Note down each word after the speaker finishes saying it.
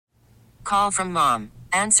Call from mom.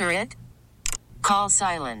 Answer it. Call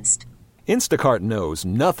silenced. Instacart knows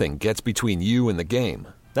nothing gets between you and the game.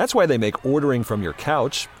 That's why they make ordering from your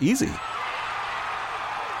couch easy.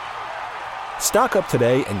 Stock up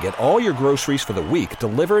today and get all your groceries for the week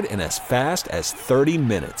delivered in as fast as 30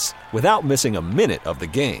 minutes without missing a minute of the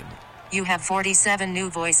game. You have 47 new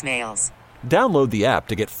voicemails. Download the app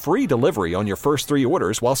to get free delivery on your first 3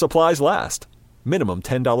 orders while supplies last. Minimum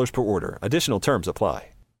 $10 per order. Additional terms apply.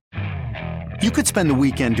 You could spend the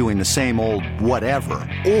weekend doing the same old whatever,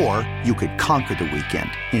 or you could conquer the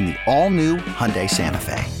weekend in the all-new Hyundai Santa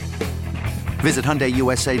Fe. Visit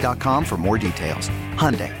HyundaiUSA.com for more details.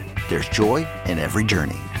 Hyundai, there's joy in every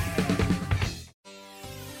journey.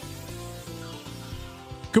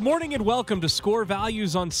 Good morning and welcome to Score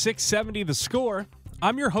Values on 670 The Score.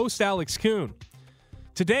 I'm your host, Alex Kuhn.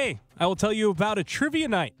 Today, I will tell you about a trivia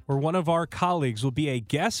night where one of our colleagues will be a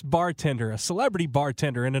guest bartender, a celebrity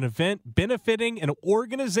bartender in an event benefiting an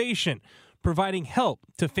organization providing help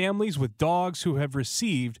to families with dogs who have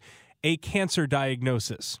received a cancer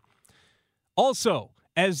diagnosis. Also,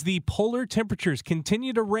 as the polar temperatures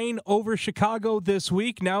continue to reign over Chicago this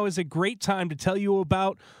week, now is a great time to tell you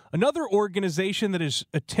about another organization that is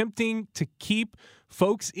attempting to keep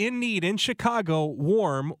folks in need in Chicago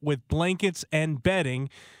warm with blankets and bedding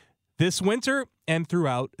this winter and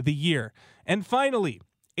throughout the year. And finally,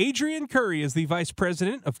 Adrienne Curry is the Vice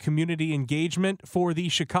President of Community Engagement for the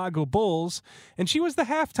Chicago Bulls, and she was the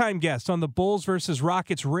halftime guest on the Bulls versus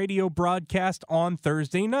Rockets radio broadcast on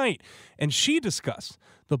Thursday night. And she discussed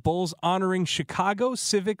the Bulls honoring Chicago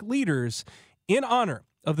civic leaders in honor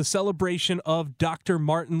of the celebration of Dr.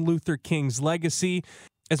 Martin Luther King's legacy,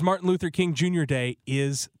 as Martin Luther King Jr. Day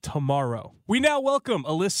is tomorrow. We now welcome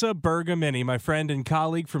Alyssa Bergamini, my friend and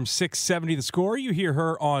colleague from 670 The Score. You hear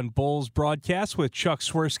her on Bulls broadcast with Chuck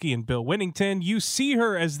Swirsky and Bill Winnington. You see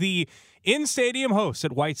her as the in-stadium host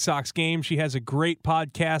at White Sox games. She has a great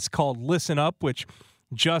podcast called Listen Up, which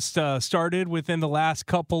just started within the last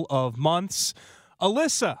couple of months.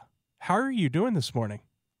 Alyssa, how are you doing this morning?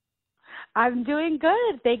 I'm doing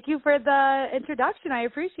good. Thank you for the introduction. I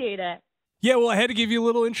appreciate it. Yeah, well, I had to give you a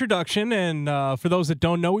little introduction, and for those that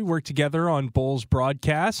don't know, we work together on Bulls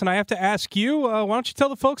broadcasts, and I have to ask you, why don't you tell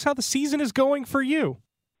the folks how the season is going for you?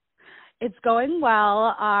 It's going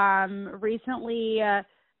well. Recently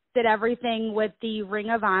did everything with the Ring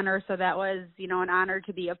of Honor, so that was, an honor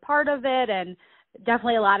to be a part of it, and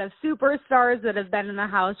definitely a lot of superstars that have been in the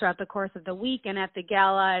house throughout the course of the week and at the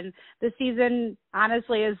gala. And the season,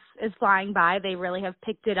 honestly, is flying by. They really have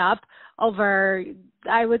picked it up over,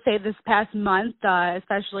 I would say, this past month,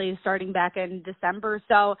 especially starting back in December.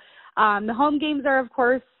 So the home games are, of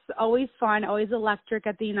course, always fun, always electric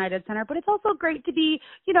at the United Center. But it's also great to be,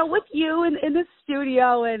 with you in the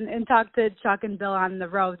studio and talk to Chuck and Bill on the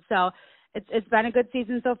road. So it's been a good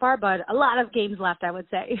season so far, but a lot of games left, I would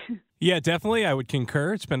say. Yeah, definitely. I would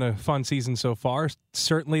concur. It's been a fun season so far.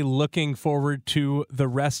 Certainly looking forward to the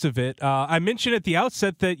rest of it. I mentioned at the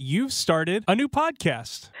outset that you've started a new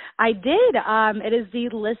podcast. I did. It is the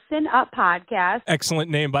Listen Up podcast. Excellent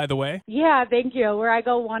name, by the way. Yeah, thank you. Where I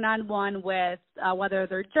go one-on-one with whether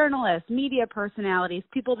they're journalists, media personalities,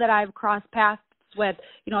 people that I've crossed paths with,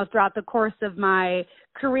 throughout the course of my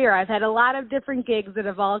career. I've had a lot of different gigs that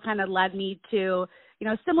have all kind of led me to,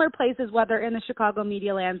 similar places, whether in the Chicago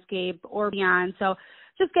media landscape or beyond. So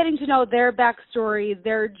just getting to know their backstory,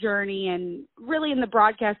 their journey, and really in the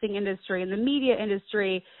broadcasting industry and the media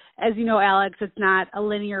industry, as you know, Alex, it's not a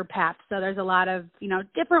linear path. So there's a lot of,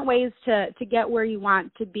 different ways to get where you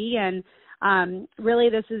want to be. And really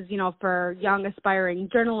this is, for young aspiring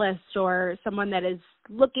journalists or someone that is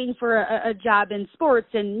looking for a job in sports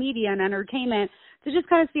and media and entertainment, to just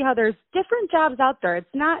kind of see how there's different jobs out there. It's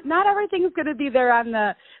not everything is going to be there on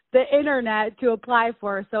the internet to apply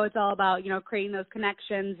for. So it's all about, creating those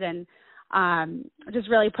connections and just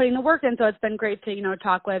really putting the work in. So it's been great to,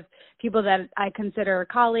 talk with people that I consider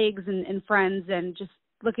colleagues and friends, and just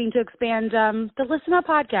looking to expand the Listen Up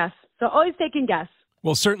podcast. So always taking guests.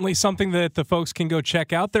 Well, certainly something that the folks can go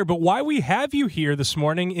check out there. But why we have you here this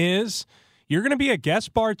morning is you're going to be a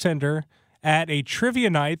guest bartender at a trivia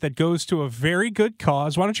night that goes to a very good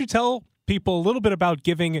cause. Why don't you tell people a little bit about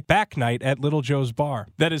Giving Back Night at Little Joe's Bar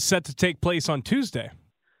that is set to take place on Tuesday?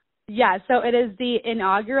 Yeah, so it is the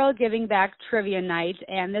inaugural Giving Back Trivia Night,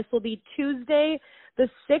 and this will be Tuesday the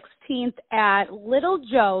 16th at Little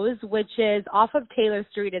Joe's, which is off of Taylor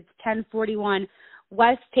Street. It's 1041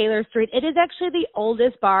 West Taylor Street. It is actually the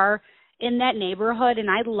oldest bar in that neighborhood,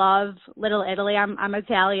 and I love Little Italy. I'm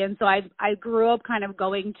Italian, so I grew up kind of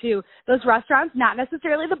going to those restaurants, not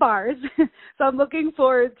necessarily the bars. So I'm looking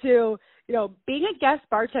forward to, being a guest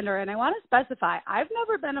bartender, and I want to specify, I've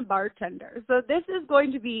never been a bartender. So this is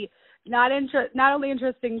going to be not only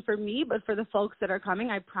interesting for me, but for the folks that are coming.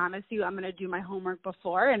 I promise you I'm going to do my homework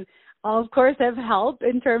before, and I'll, of course, have help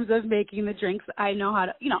in terms of making the drinks. I know how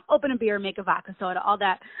to, open a beer, make a vodka soda, all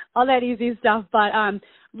that easy stuff. But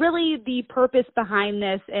really the purpose behind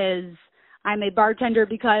this is I'm a bartender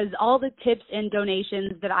because all the tips and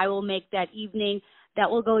donations that I will make that evening, that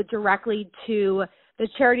will go directly to the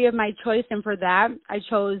charity of my choice. And for that, I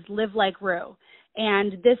chose Live Like Rue.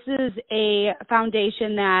 And this is a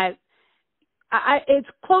foundation that it's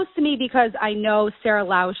close to me because I know Sarah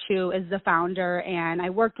Lausch, who is the founder, and I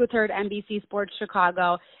worked with her at NBC Sports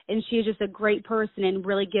Chicago, and she is just a great person and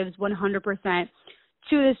really gives 100%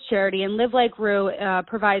 to this charity. And Live Like Rue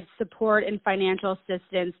provides support and financial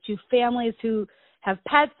assistance to families who have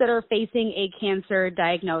pets that are facing a cancer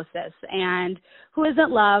diagnosis. And who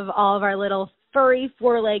doesn't love all of our little furry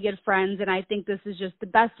four-legged friends? And I think this is just the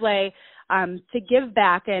best way to give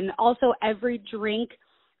back. And also every drink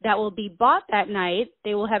that will be bought that night,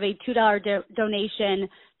 they will have a $2 donation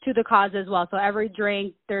to the cause as well. So every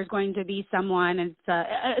drink, there's going to be someone, and it's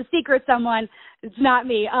a secret someone. It's not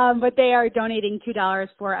me, but they are donating $2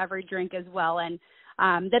 for every drink as well. And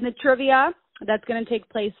then the trivia, that's going to take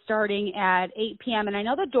place starting at 8 p.m. And I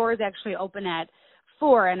know the doors actually open at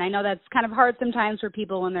 4, and I know that's kind of hard sometimes for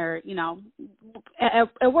people when they're,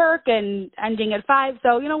 at work and ending at 5.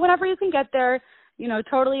 So, whenever you can get there,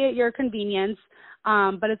 totally at your convenience.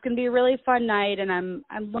 But it's going to be a really fun night, and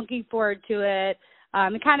I'm looking forward to it.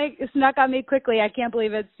 It kind of snuck on me quickly. I can't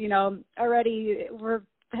believe it's, already we're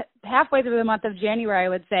halfway through the month of January, I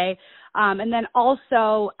would say. And then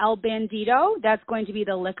also El Bandito, that's going to be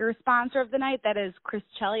the liquor sponsor of the night. That is Chris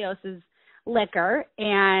Chelios' liquor,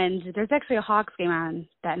 and there's actually a Hawks game on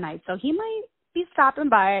that night, so he might be stopping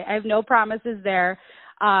by. I have no promises there.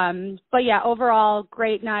 But yeah, overall,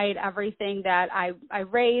 great night. Everything that I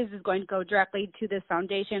raise is going to go directly to this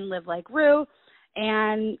foundation, Live Like Rue,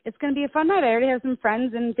 and it's going to be a fun night. I already have some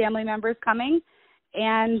friends and family members coming,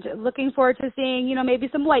 and looking forward to seeing, maybe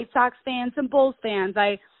some White Sox fans, some Bulls fans.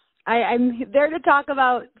 I'm there to talk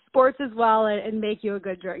about sports as well and make you a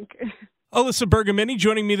good drink. Alyssa Bergamini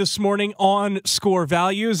joining me this morning on Score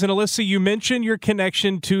Values. And Alyssa, you mentioned your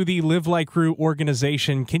connection to the Live Like Rue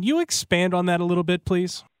organization. Can you expand on that a little bit,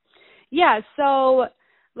 please? Yeah, so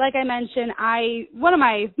like I mentioned, one of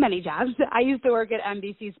my many jobs, I used to work at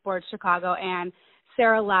NBC Sports Chicago, and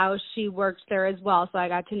Sarah Lausch, she works there as well, so I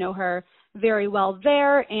got to know her very well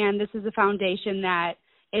there. And this is a foundation that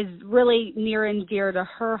is really near and dear to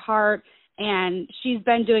her heart, and she's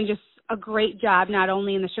been doing just a great job, not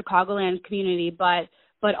only in the Chicagoland community, but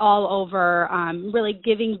all over, really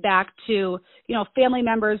giving back to, family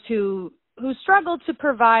members who struggle to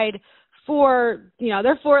provide for,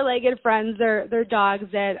 their four-legged friends, their dogs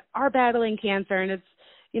that are battling cancer. And it's,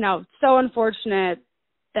 so unfortunate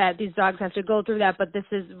that these dogs have to go through that, but this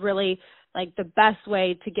is really like the best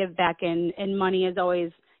way to give back, and money is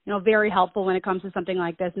always, very helpful when it comes to something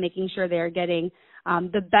like this, making sure they're getting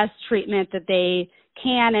the best treatment that they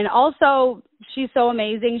can. And also, she's so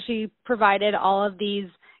amazing. She provided all of these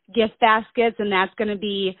gift baskets, and that's going to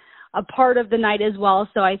be a part of the night as well.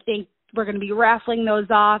 So I think we're going to be raffling those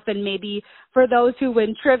off, and maybe for those who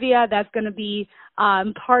win trivia, that's going to be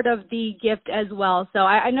part of the gift as well. So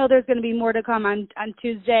I know there's going to be more to come on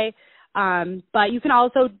Tuesday, but you can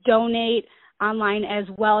also donate online as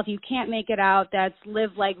well if you can't make it out. That's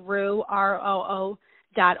Live Like Rue, ROO.org,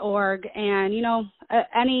 and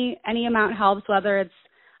any amount helps, whether it's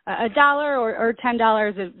 $1 or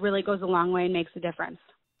 $10. It really goes a long way and makes a difference.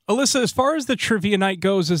 Alyssa, as far as the trivia night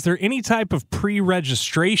goes, is there any type of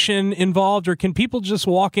pre-registration involved, or can people just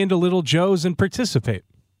walk into Little Joe's and participate?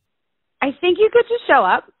 I think you could just show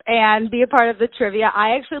up and be a part of the trivia.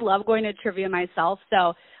 I actually love going to trivia myself,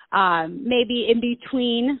 so maybe in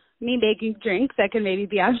between me making drinks, I can maybe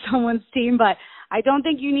be on someone's team, but I don't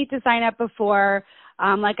think you need to sign up before.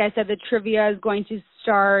 Like I said, the trivia is going to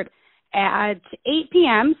start at 8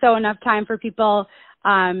 p.m., so enough time for people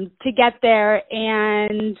to get there.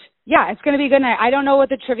 And yeah, it's going to be a good night. I don't know what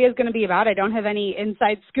the trivia is going to be about. I don't have any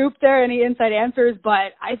inside scoop there, any inside answers,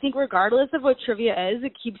 but I think regardless of what trivia is,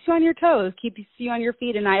 it keeps you on your toes, keeps you on your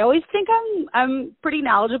feet. And I always think I'm pretty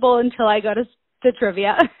knowledgeable until I go to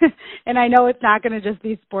trivia. And I know it's not going to just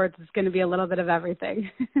be sports. It's going to be a little bit of everything.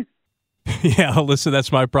 Yeah, Alyssa,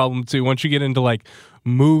 that's my problem too. Once you get into like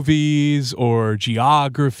movies or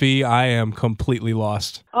geography, I am completely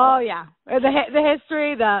lost. Oh yeah, the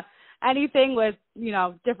history, anything with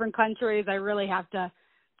different countries, I really have to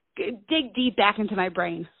dig deep back into my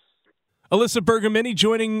brain. Alyssa Bergamini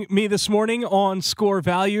joining me this morning on Score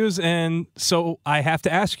Values. And so I have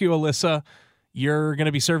to ask you, Alyssa, you're going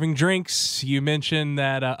to be serving drinks. You mentioned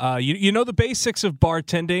that you know the basics of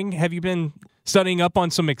bartending. Have you been studying up on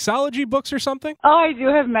some mixology books or something? Oh, I do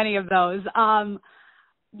have many of those.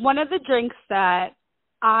 One of the drinks that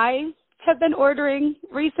I have been ordering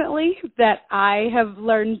recently that I have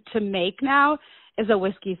learned to make now is a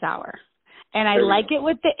whiskey sour. And I like it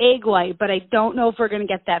with the egg white, but I don't know if we're going to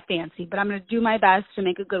get that fancy. But I'm going to do my best to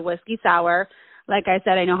make a good whiskey sour. Like I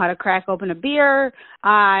said, I know how to crack open a beer.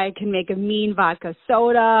 I can make a mean vodka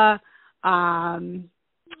soda. I'm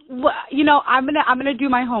gonna do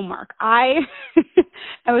my homework. I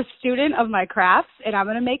am a student of my crafts, and I'm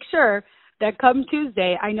gonna make sure that come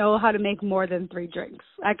Tuesday, I know how to make more than 3 drinks.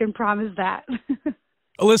 I can promise that.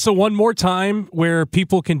 Alyssa, one more time where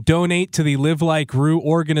people can donate to the Live Like Rue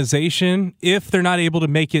organization if they're not able to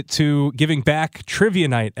make it to Giving Back Trivia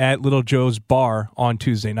Night at Little Joe's Bar on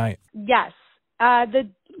Tuesday night. Yes. The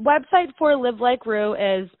website for Live Like Rue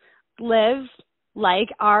is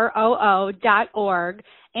livelikeROO.org.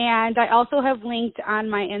 And I also have linked on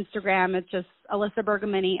my Instagram. It's just Alyssa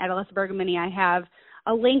Bergamini, at Alyssa Bergamini. I have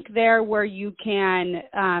a link there where you can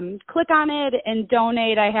click on it and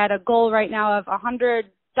donate. I had a goal right now of $100,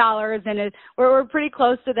 and we're pretty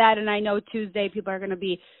close to that. And I know Tuesday people are going to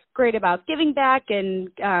be great about giving back and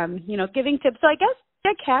giving tips. So I guess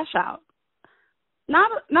get cash out.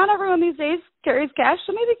 Not everyone these days carries cash,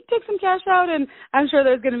 so maybe take some cash out, and I'm sure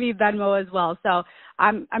there's going to be Venmo as well. So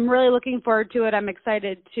I'm really looking forward to it. I'm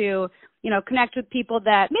excited to connect with people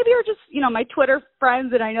that maybe are just, my Twitter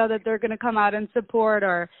friends, and I know that they're going to come out and support,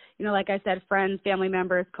 or, like I said, friends, family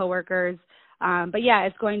members, coworkers. But yeah,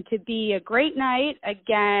 it's going to be a great night.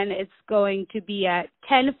 Again, it's going to be at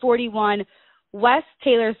 1041 West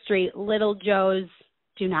Taylor Street, Little Joe's.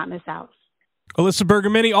 Do not miss out. Alyssa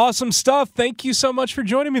Bergamini, awesome stuff. Thank you so much for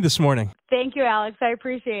joining me this morning. Thank you, Alex. I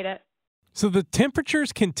appreciate it. So the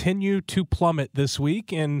temperatures continue to plummet this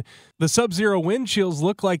week, and the sub-zero wind chills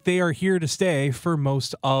look like they are here to stay for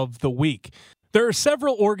most of the week. There are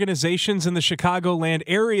several organizations in the Chicagoland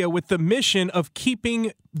area with the mission of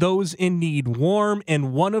keeping those in need warm,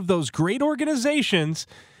 and one of those great organizations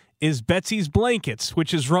is Betsy's Blankets,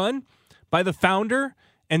 which is run by the founder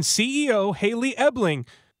and CEO, Haley Ebeling,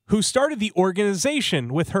 who started the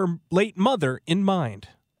organization with her late mother in mind.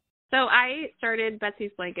 So I started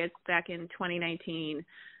Betsy's Blankets back in 2019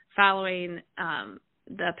 following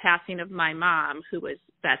the passing of my mom, who was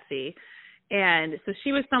Betsy. And so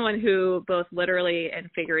she was someone who both literally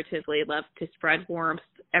and figuratively loved to spread warmth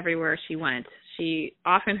everywhere she went.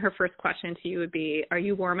 Often her first question to you would be, "Are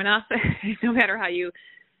you warm enough?" No matter how you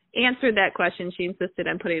answered that question, she insisted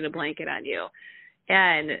on putting a blanket on you.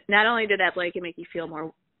 And not only did that blanket make you feel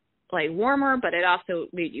more warmer, but it also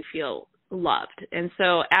made you feel loved. And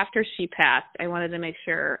so after she passed, I wanted to make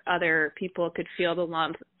sure other people could feel the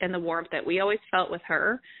love and the warmth that we always felt with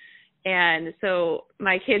her. And so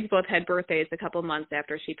my kids both had birthdays a couple months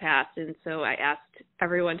after she passed, and so I asked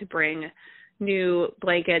everyone to bring new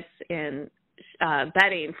blankets and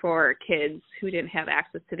bedding for kids who didn't have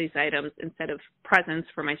access to these items instead of presents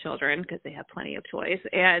for my children, because they have plenty of toys.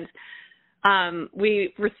 And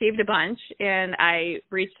we received a bunch, and I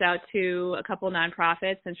reached out to a couple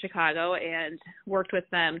nonprofits in Chicago and worked with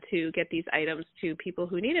them to get these items to people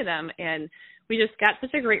who needed them. And we just got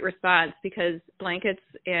such a great response, because blankets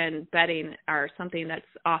and bedding are something that's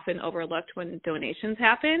often overlooked when donations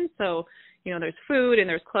happen. So, there's food and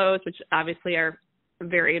there's clothes, which obviously are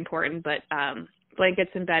very important, but blankets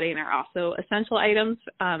and bedding are also essential items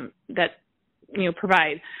that,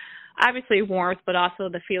 provide obviously warmth, but also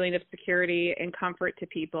the feeling of security and comfort to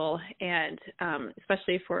people. And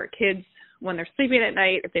especially for kids when they're sleeping at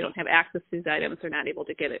night, if they don't have access to these items, they're not able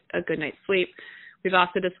to get a good night's sleep. We've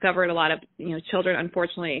also discovered a lot of, children,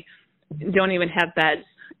 unfortunately, don't even have beds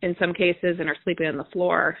in some cases and are sleeping on the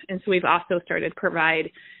floor. And so we've also started to provide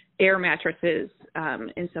air mattresses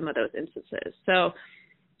in some of those instances. So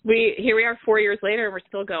here we are 4 years later, and we're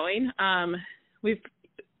still going. We've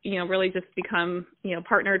really just become,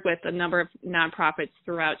 partnered with a number of nonprofits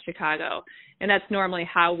throughout Chicago. And that's normally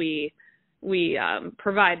how we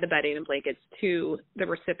provide the bedding and blankets to the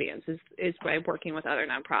recipients is by working with other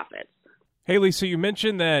nonprofits. Haley, so you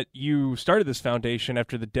mentioned that you started this foundation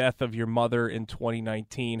after the death of your mother in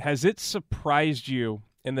 2019. Has it surprised you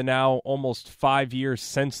in the now almost 5 years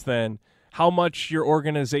since then how much your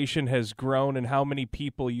organization has grown and how many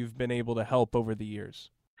people you've been able to help over the years?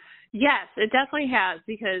 Yes, it definitely has,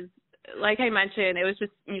 because like I mentioned, it was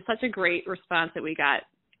just such a great response that we got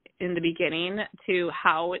in the beginning to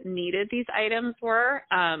how needed these items were.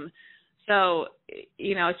 So,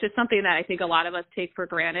 it's just something that I think a lot of us take for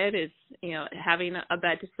granted is, having a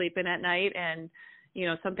bed to sleep in at night, and,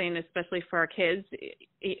 something especially for our kids,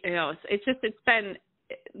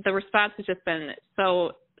 the response has just been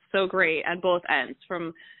so great on both ends,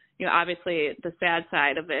 from, obviously the sad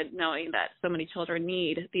side of it, knowing that so many children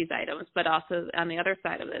need these items, but also on the other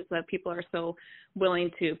side of it is that people are so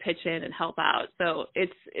willing to pitch in and help out. So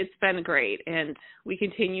it's been great, and we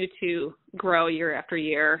continue to grow year after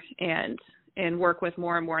year and work with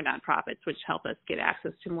more and more nonprofits, which help us get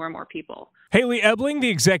access to more and more people. Haley Ebeling, the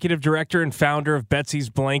executive director and founder of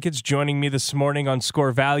Betsy's Blankets, joining me this morning on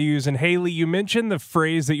Score Values. And Haley, you mentioned the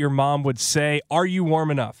phrase that your mom would say, "Are you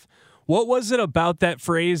warm enough?" What was it about that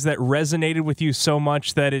phrase that resonated with you so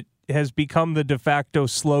much that it has become the de facto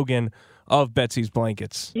slogan of Betsy's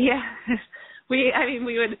Blankets? Yeah,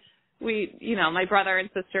 my brother and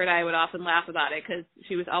sister and I would often laugh about it because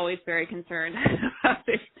she was always very concerned about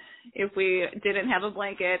if we didn't have a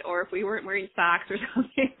blanket or if we weren't wearing socks or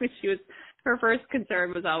something. Her first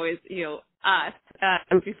concern was always, us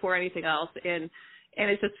before anything else. And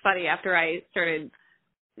it's just funny, after I started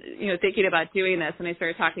thinking about doing this, and I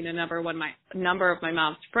started talking to a number of my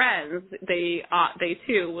mom's friends, they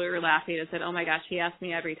too were laughing and said, "Oh my gosh, she asks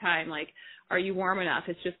me every time, like, are you warm enough?"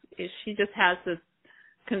 She just has this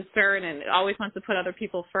concern and always wants to put other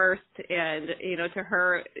people first. And, to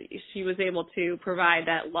her, she was able to provide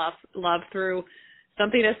that love through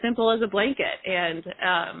something as simple as a blanket. And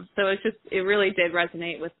so it really did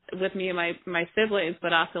resonate with me and my siblings,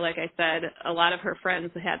 but also, like I said, a lot of her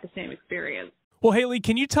friends had the same experience. Well, Haley,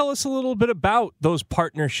 can you tell us a little bit about those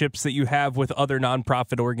partnerships that you have with other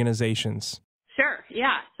nonprofit organizations? Sure,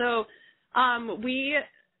 yeah. So we,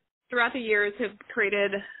 throughout the years, have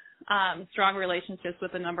created strong relationships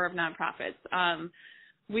with a number of nonprofits.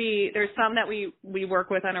 There's some that we work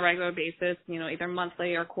with on a regular basis, either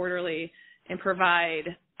monthly or quarterly, and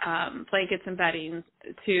provide blankets and bedding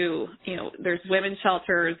to, there's women's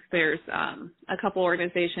shelters, there's a couple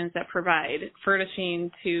organizations that provide furnishing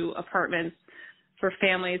to apartments for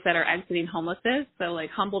families that are exiting homelessness. So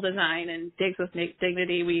like Humble Design and Digs with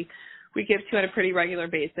Dignity, we give to on a pretty regular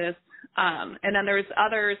basis. And then there's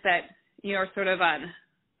others that, are sort of on,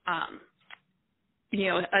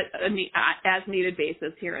 as needed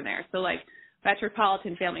basis here and there. So like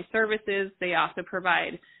Metropolitan Family Services, they also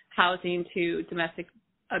provide housing to domestic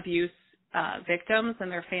abuse victims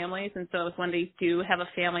and their families. And so if when they do have a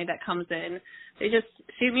family that comes in, they just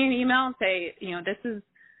shoot me an email and say,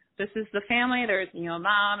 this is the family, there's, a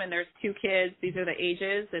mom and there's 2 kids, these are the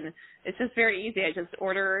ages, and it's just very easy. I just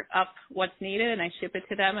order up what's needed and I ship it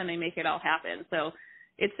to them and they make it all happen. So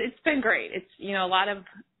it's been great. It's, a lot of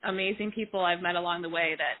amazing people I've met along the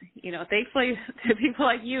way that, thankfully to people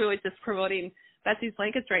like you, it's just promoting Betsy's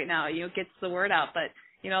Blankets right now, gets the word out. But,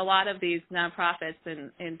 a lot of these nonprofits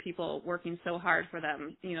and people working so hard for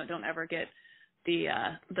them, don't ever get the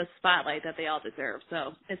spotlight that they all deserve.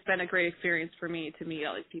 So it's been a great experience for me to meet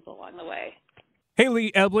all these people along the way.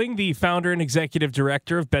 Haley Ebeling, the founder and executive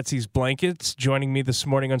director of Betsy's Blankets, joining me this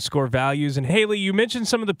morning on Score Values. And Haley, you mentioned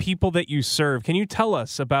some of the people that you serve. Can you tell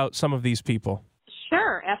us about some of these people?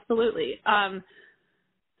 Sure, absolutely.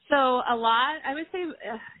 So a lot, I would say,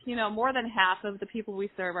 more than half of the people we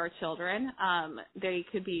serve are children. They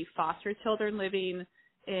could be foster children living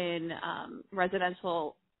in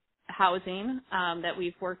residential housing that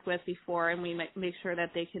we've worked with before, and we make sure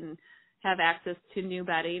that they can have access to new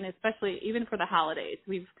bedding, especially even for the holidays.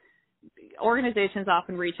 Organizations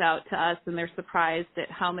often reach out to us and they're surprised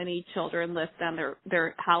at how many children list on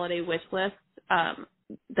their holiday wish list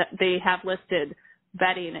that they have listed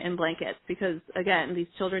bedding and blankets, because again, these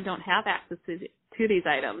children don't have access to these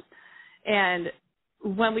items. And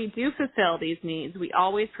when we do fulfill these needs, we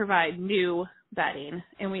always provide new bedding,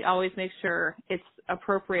 and we always make sure it's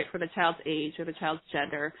appropriate for the child's age or the child's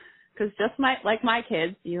gender. Because just like my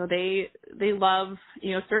kids, they love,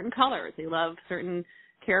 certain colors. They love certain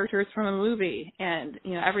characters from a movie. And,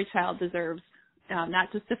 every child deserves not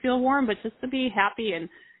just to feel warm, but just to be happy and,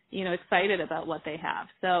 excited about what they have.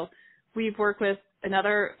 So we've worked with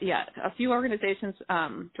a few organizations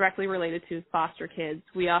directly related to foster kids.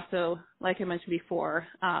 We also, like I mentioned before,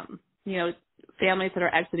 families that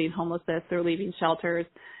are exiting homelessness, they're leaving shelters,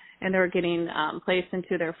 and they're getting placed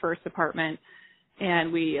into their first apartment.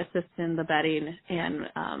 And we assist in the bedding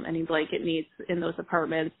and any blanket needs in those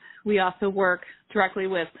apartments. We also work directly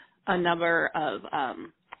with a number of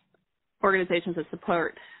organizations that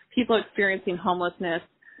support people experiencing homelessness,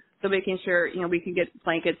 so making sure, we can get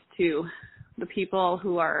blankets to the people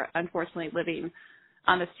who are unfortunately living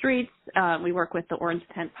on the streets. We work with the Orange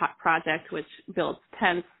Tent Project, which builds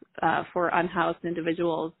tents for unhoused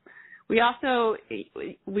individuals. We also,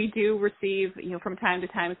 we do receive, from time to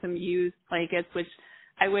time some used blankets, which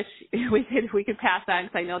I wish we could pass on,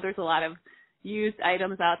 because I know there's a lot of used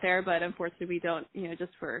items out there, but unfortunately we don't,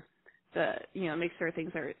 just for the, make sure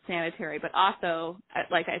things are sanitary. But also,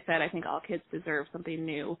 like I said, I think all kids deserve something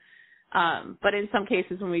new. But in some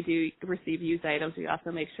cases when we do receive used items, we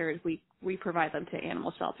also make sure we provide them to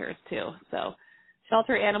animal shelters too. So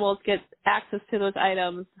shelter animals get access to those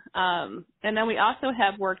items. And then we also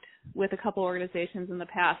have worked with a couple organizations in the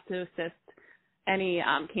past to assist any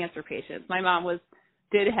cancer patients. My mom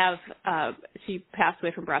she passed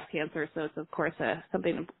away from breast cancer, so it's of course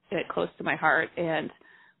something close to my heart, and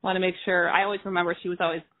want to make sure. I always remember she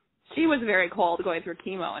was very cold going through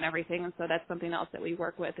chemo and everything, and so that's something else that we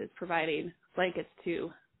work with, is providing blankets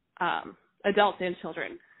to adults and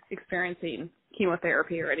children experiencing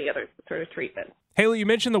chemotherapy or any other sort of treatment. Haley, you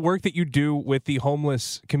mentioned the work that you do with the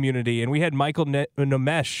homeless community, and we had Michael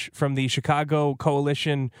Namesh from the Chicago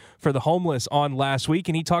Coalition for the Homeless on last week,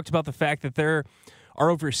 and he talked about the fact that there are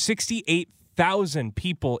over 68,000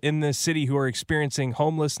 people in this city who are experiencing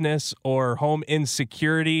homelessness or home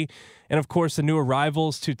insecurity. And, of course, the new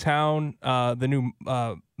arrivals to town, the new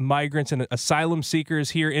migrants and asylum seekers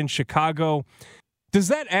here in Chicago. Does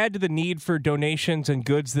that add to the need for donations and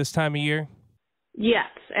goods this time of year? Yes,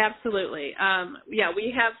 absolutely.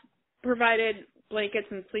 We have provided blankets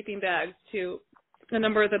and sleeping bags to a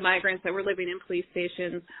number of the migrants that were living in police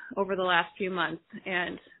stations over the last few months.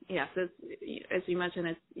 And yes, as you mentioned,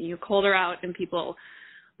 it's colder out, and people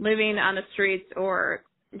living on the streets or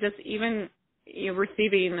just even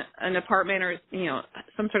receiving an apartment or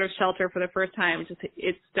some sort of shelter for the first time.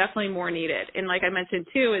 It's definitely more needed. And like I mentioned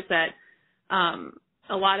too, is that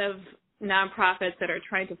a lot of nonprofits that are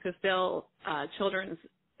trying to fulfill children's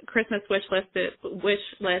Christmas wish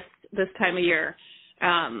list this time of year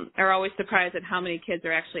are always surprised at how many kids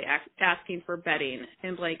are actually asking for bedding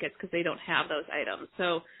and blankets because they don't have those items.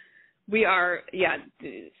 So we are,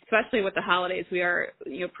 especially with the holidays, we are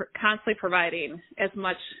constantly providing as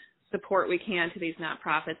much support we can to these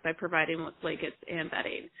nonprofits by providing with blankets and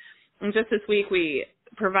bedding. And just this week we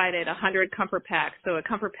provided 100 comfort packs. So a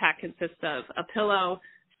comfort pack consists of a pillow,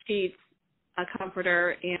 sheets, a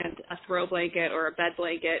comforter, and a throw blanket or a bed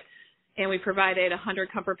blanket. And we provided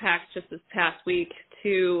 100 comfort packs just this past week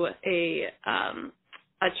to a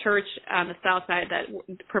church on the south side that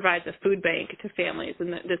provides a food bank to families.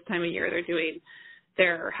 And this time of year they're doing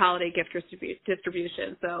their holiday gift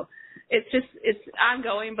distribution. So it's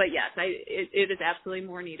ongoing, but yes, it is absolutely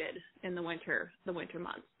more needed in the winter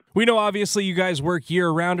months. We know obviously you guys work year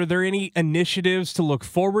round. Are there any initiatives to look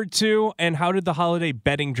forward to? And how did the holiday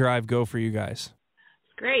bedding drive go for you guys?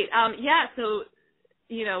 Great. So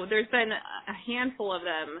there's been a handful of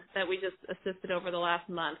them that we just assisted over the last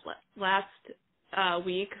month. Last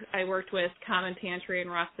week, I worked with Common Pantry in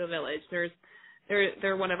Rossville Village.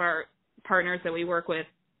 They're one of our partners that we work with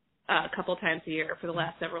a couple times a year for the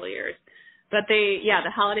last several years. But the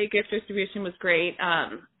holiday gift distribution was great.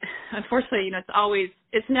 Unfortunately,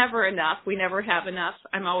 it's never enough. We never have enough.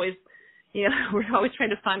 we're always trying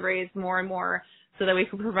to fundraise more and more so that we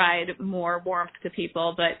can provide more warmth to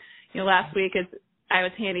people. But, last week I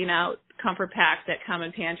was handing out comfort packs at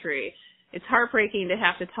Common Pantry. It's heartbreaking to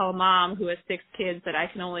have to tell a mom who has 6 kids that I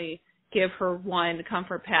can only give her one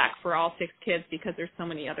comfort pack for all 6 kids because there's so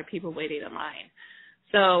many other people waiting in line.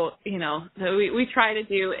 So, we try to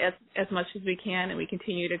do as much as we can, and we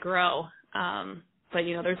continue to grow. But,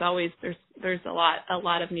 there's a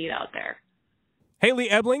lot of need out there. Haley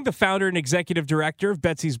Ebeling, the founder and executive director of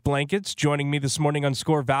Betsy's Blankets, joining me this morning on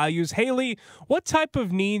Score Values. Haley, what type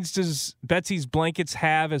of needs does Betsy's Blankets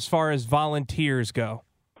have as far as volunteers go?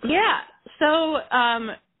 Yeah, so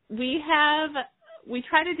we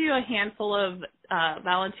try to do a handful of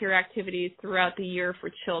volunteer activities throughout the year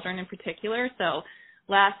for children in particular. So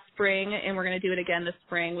last spring, and we're going to do it again this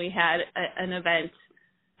spring, we had an event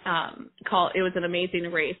it was an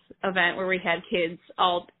Amazing Race event where we had kids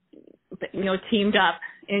all teamed up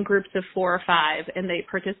in groups of 4 or 5, and they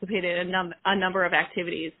participated in a number of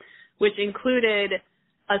activities, which included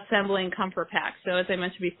assembling comfort packs. So as I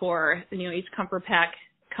mentioned before, each comfort pack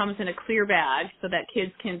comes in a clear bag so that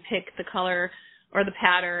kids can pick the color or the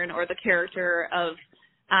pattern or the character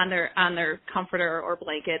on their comforter or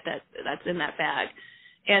blanket that's in that bag.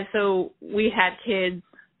 And so we had kids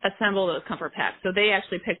assemble those comfort packs. So they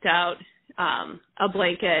actually picked out a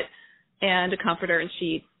blanket and a comforter and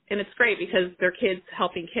sheets. And it's great because they're kids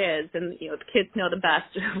helping kids, and the kids know the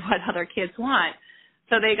best what other kids want.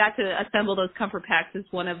 So they got to assemble those comfort packs as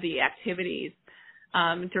one of the activities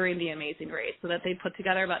during the Amazing Race, so that they put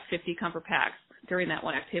together about 50 comfort packs during that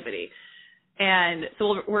one activity. And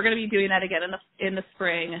so we're going to be doing that again in the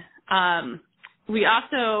spring.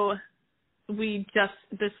 We just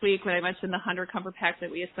this week, when I mentioned the 100 comfort packs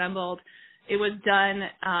that we assembled, it was done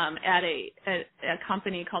at a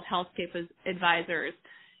company called Healthscape Advisors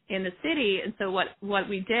in the city. And so what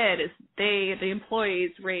we did is the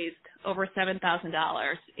employees raised over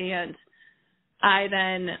 $7,000, and I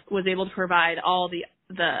then was able to provide all the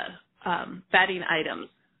bedding items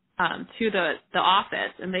to the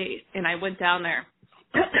office, and I went down there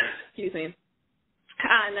excuse me, on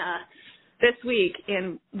this week,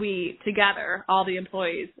 and we together, all the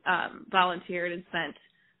employees, volunteered and spent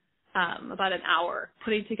about an hour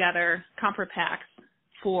putting together comfort packs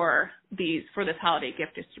for this holiday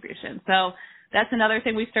gift distribution. So that's another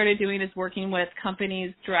thing we started doing, is working with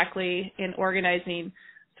companies directly in organizing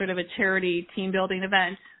sort of a charity team building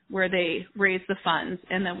event where they raise the funds,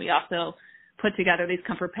 and then we also put together these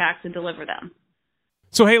comfort packs and deliver them.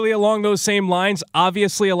 So, Haley, along those same lines,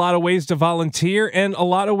 obviously a lot of ways to volunteer and a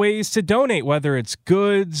lot of ways to donate, whether it's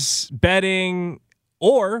goods, bedding,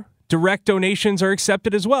 or direct donations are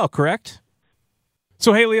accepted as well, correct?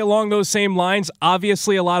 So, Haley, along those same lines,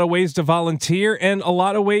 obviously a lot of ways to volunteer and a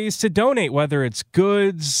lot of ways to donate, whether it's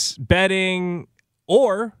goods, bedding,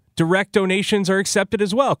 or direct donations are accepted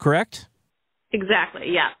as well, correct? Exactly,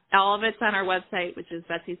 yeah. All of it's on our website, which is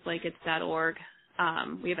betsysblankets.org.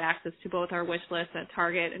 We have access to both our wish list at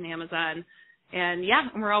Target and Amazon. And, yeah,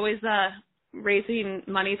 we're always raising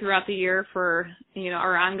money throughout the year for,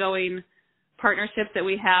 our ongoing partnerships that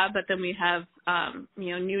we have, but then we have,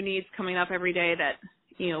 new needs coming up every day that,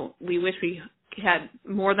 we wish we had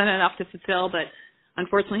more than enough to fulfill, but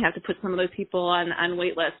unfortunately have to put some of those people on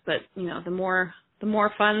wait lists. But, the more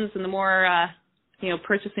funds and the more,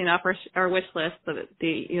 purchasing off our wish list,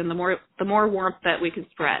 the more warmth that we can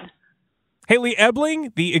spread. Haley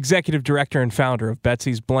Ebeling, the executive director and founder of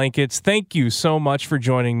Betsy's Blankets, thank you so much for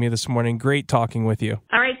joining me this morning. Great talking with you.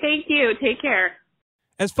 All right, thank you. Take care.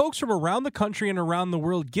 As folks from around the country and around the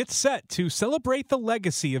world get set to celebrate the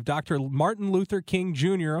legacy of Dr. Martin Luther King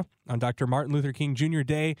Jr. on Dr. Martin Luther King Jr.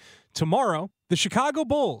 Day tomorrow, the Chicago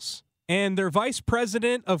Bulls and their Vice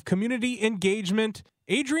President of Community Engagement,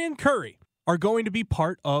 Adrienne Curry, are going to be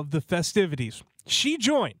part of the festivities. She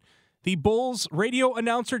joined the Bulls radio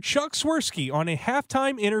announcer Chuck Swirsky on a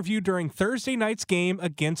halftime interview during Thursday night's game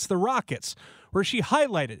against the Rockets, where she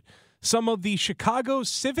highlighted some of the Chicago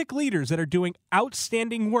civic leaders that are doing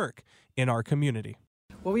outstanding work in our community.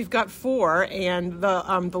 Well, we've got 4, and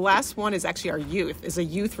the last one is actually our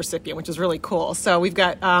youth recipient, which is really cool. So we've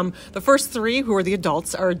got the first 3, who are the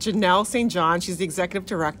adults, are Janelle St. John. She's the executive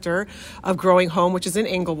director of Growing Home, which is in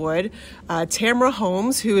Englewood. Tamara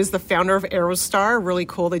Holmes, who is the founder of Aerostar, really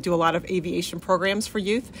cool. They do a lot of aviation programs for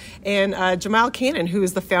youth. And Jamal Cannon, who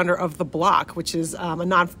is the founder of The Block, which is a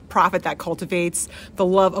nonprofit that cultivates the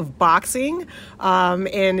love of boxing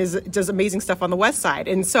and does amazing stuff on the West Side.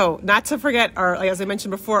 And so, not to forget, as I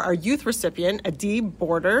mentioned before, our youth recipient, Adi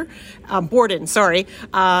Borden,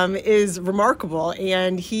 is remarkable,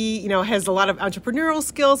 and he, has a lot of entrepreneurial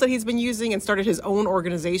skills that he's been using, and started his own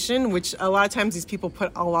organization, which a lot of times these people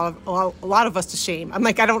put a lot of us to shame. I'm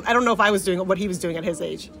like, I don't know if I was doing what he was doing at his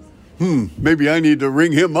age. Maybe I need to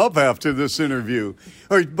ring him up after this interview.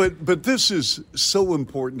 All right, but this is so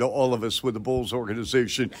important to all of us with the Bulls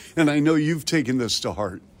organization, and I know you've taken this to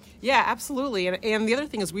heart. Yeah, absolutely. And the other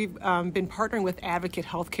thing is we've been partnering with Advocate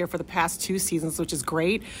Healthcare for the past 2 seasons, which is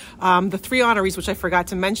great. The 3 honorees, which I forgot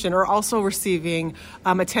to mention, are also receiving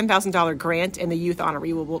a $10,000 grant, and the youth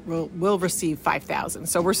honoree will receive $5,000.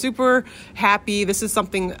 So we're super happy. This is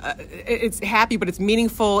something, it's happy, but it's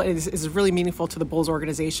meaningful. It is really meaningful to the Bulls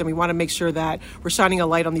organization. We want to make sure that we're shining a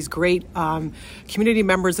light on these great community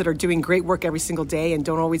members that are doing great work every single day and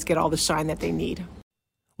don't always get all the shine that they need.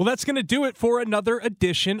 Well, that's going to do it for another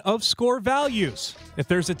edition of Score Values. If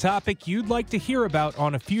there's a topic you'd like to hear about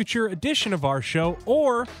on a future edition of our show,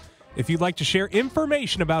 or if you'd like to share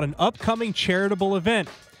information about an upcoming charitable event,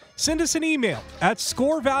 send us an email at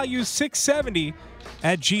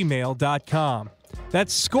scorevalues670@gmail.com.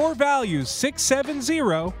 That's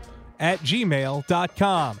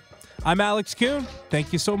scorevalues670@gmail.com. I'm Alex Kuhn.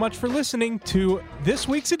 Thank you so much for listening to this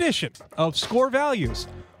week's edition of Score Values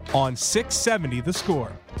on 670 The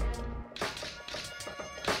Score.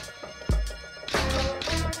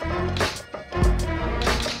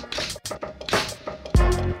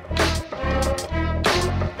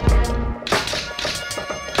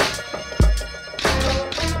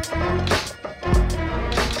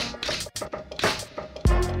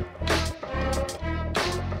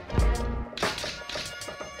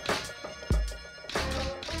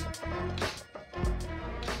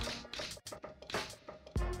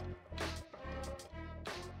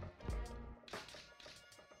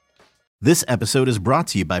 This episode is brought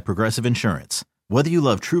to you by Progressive Insurance. Whether you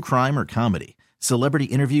love true crime or comedy, celebrity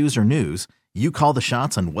interviews or news, you call the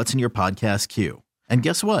shots on what's in your podcast queue. And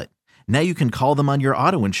guess what? Now you can call them on your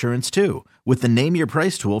auto insurance too with the Name Your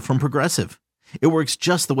Price tool from Progressive. It works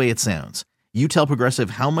just the way it sounds. You tell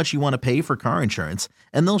Progressive how much you want to pay for car insurance,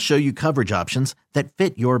 and they'll show you coverage options that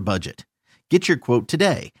fit your budget. Get your quote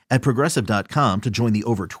today at Progressive.com to join the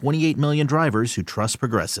over 28 million drivers who trust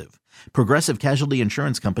Progressive. Progressive Casualty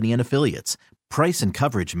Insurance Company and Affiliates. Price and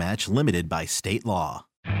coverage match limited by state law.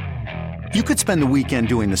 You could spend the weekend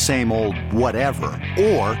doing the same old whatever,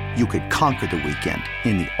 or you could conquer the weekend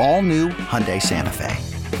in the all-new Hyundai Santa Fe.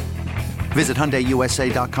 Visit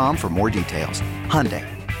HyundaiUSA.com for more details. Hyundai,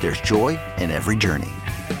 there's joy in every journey.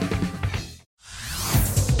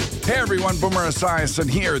 Hey everyone, Boomer Esiason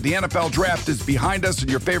here. The NFL Draft is behind us and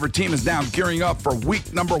your favorite team is now gearing up for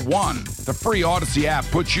week number 1. The free Odyssey app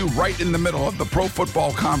puts you right in the middle of the pro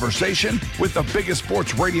football conversation with the biggest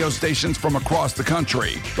sports radio stations from across the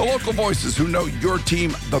country. The local voices who know your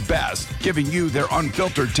team the best, giving you their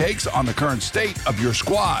unfiltered takes on the current state of your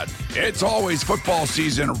squad. It's always football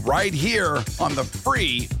season right here on the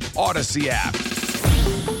free Odyssey app.